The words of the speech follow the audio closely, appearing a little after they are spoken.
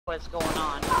what's going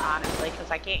on, honestly,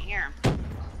 because I can't hear him.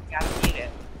 Gotta mute it.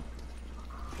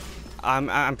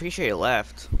 I'm pretty sure he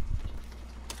left.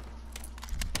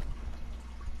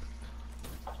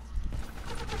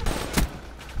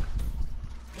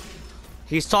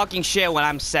 He's talking shit when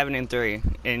I'm 7-3,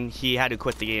 and he had to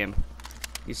quit the game.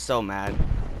 He's so mad.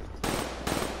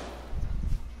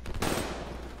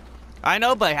 I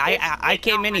know, but I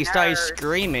came in, he started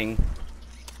screaming.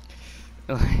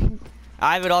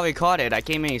 I have it all recorded. I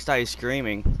came in, he started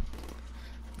screaming.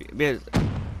 Because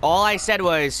all I said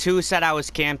was, who said I was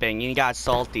camping, and he got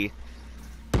salty.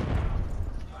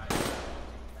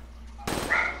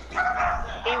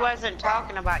 He wasn't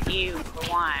talking about you, for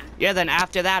one. Yeah, then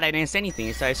after that, I didn't say anything.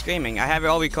 He started screaming. I have it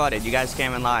all recorded. You guys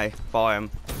came and lie for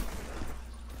him.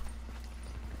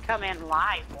 Come in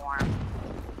live for him.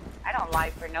 I don't lie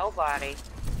for nobody.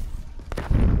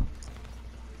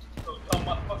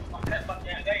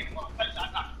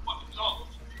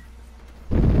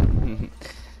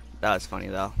 That was funny,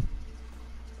 though.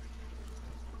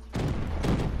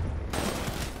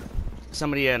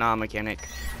 Somebody an mechanic.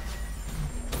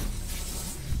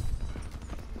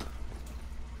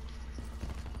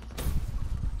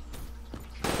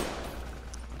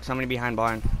 Somebody behind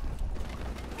barn.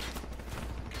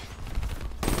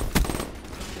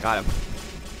 Got him.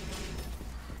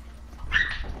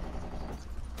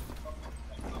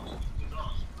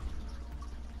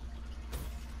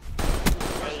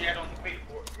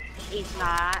 He's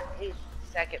not. He's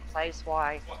second place.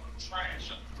 Why?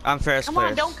 I'm first place. Come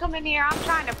on, don't come in here. I'm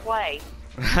trying to play.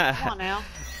 Come on now.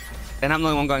 And I'm the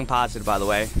only one going positive, by the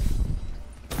way.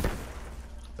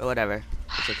 But whatever.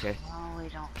 It's okay. Oh, we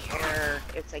don't care.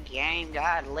 It's a game.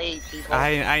 God, leave people.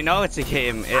 I know it's a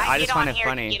game. I just find it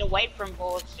funny. To get away from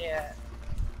bullshit.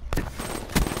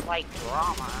 Like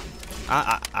drama.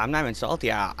 I'm not even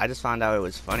salty. I just found out it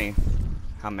was funny.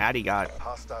 How mad he got.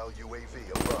 Hostile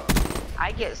UAV above.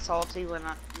 I get salty when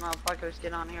motherfuckers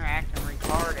get on here acting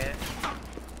retarded.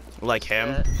 Like him?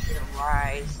 Get a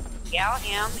rise. Yeah,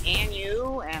 him and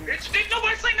you and. Bitch, did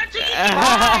nobody say that to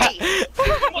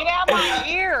you? Get out of my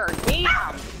ear!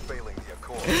 Damn! Failing the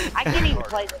accord. I can't even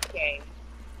play this game.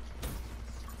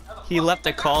 He left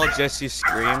the call just to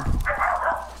scream.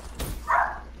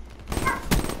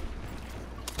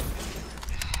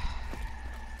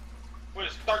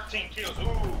 With 13 kills.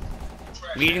 Ooh.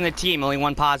 Leading the team, only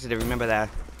one positive. Remember that.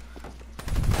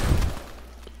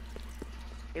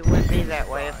 It wouldn't be that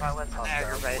way if I wasn't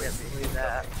aggravated to do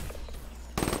that.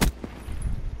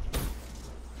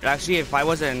 Actually, if I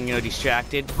wasn't, you know,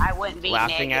 distracted, I wouldn't be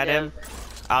laughing at him,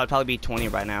 I would probably be 20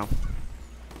 right now.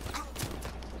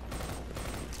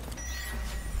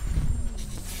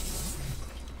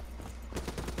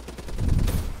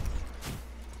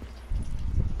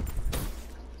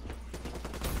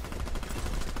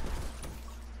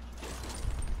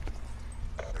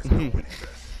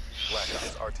 Black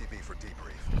Ops RTB for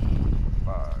debrief.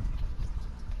 5.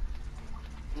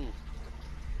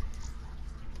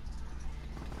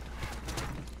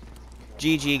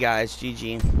 GG, guys.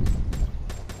 GG.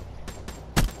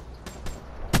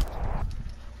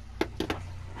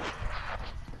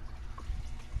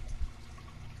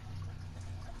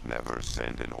 Never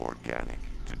send an organic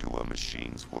to do a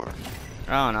machine's work.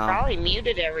 Oh no. Probably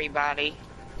muted everybody.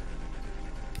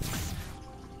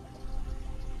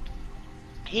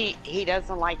 He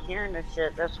doesn't like hearing this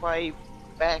shit. That's why he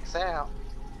backs out.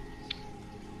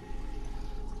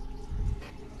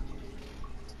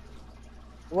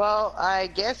 Well, I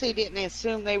guess he didn't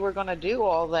assume they were gonna do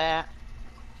all that.